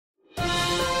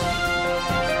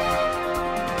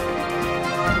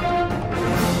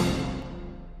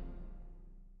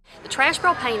Trash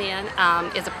Barrel Paint-In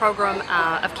is a program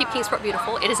of Keep Kingsport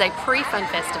Beautiful. It is a pre-Fun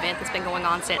Fest event that's been going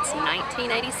on since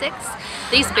 1986.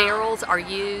 These barrels are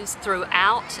used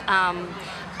throughout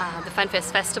the Fun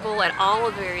Fest Festival at all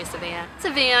of the various events.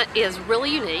 This event is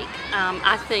really unique,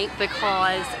 I think,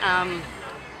 because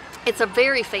it's a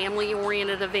very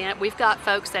family-oriented event. We've got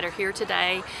folks that are here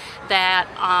today that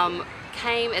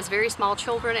came as very small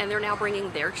children, and they're now bringing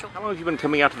their children. How long have you been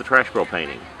coming out to the trash barrel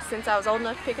painting? Since I was old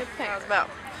enough to pick up the paint. I was about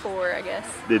 4, I guess.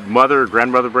 Did mother or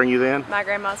grandmother bring you then? My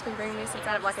grandma's been bringing me since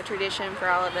I have like a tradition for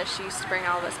all of us. She used to bring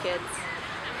all of us kids.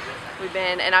 We've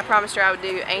been, and I promised her I would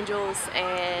do angels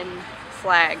and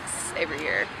flags every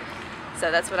year.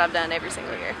 So that's what I've done every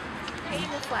single year.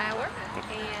 Hazel Flower,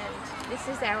 and this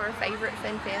is our favorite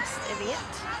Fun Fest event,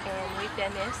 and we've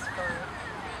done this for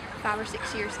 5 or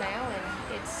 6 years now,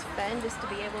 and it's fun just to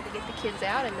be able to get the kids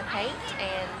out in the paint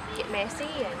and get messy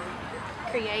and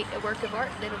create a work of art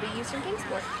that'll be used in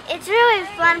Kingsport. It's really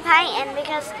fun painting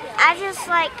because I just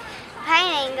like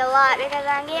painting a lot because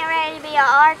I'm getting ready to be an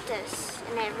artist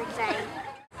and everything.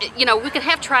 You know, we could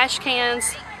have trash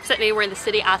cans sitting anywhere in the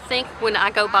city. I think when I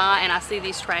go by and I see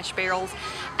these trash barrels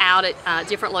out at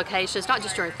different locations, not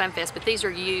just during Fun Fest, but these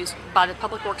are used by the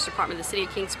Public Works Department of the City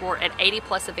of Kingsport at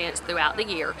 80+ events throughout the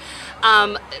year.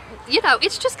 You know,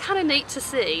 it's just kind of neat to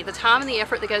see the time and the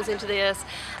effort that goes into this,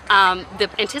 the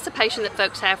anticipation that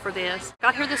folks have for this.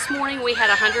 Got here this morning, we had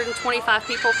 125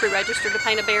 people pre-registered to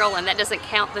paint a barrel, and that doesn't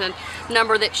count the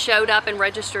number that showed up and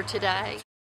registered today.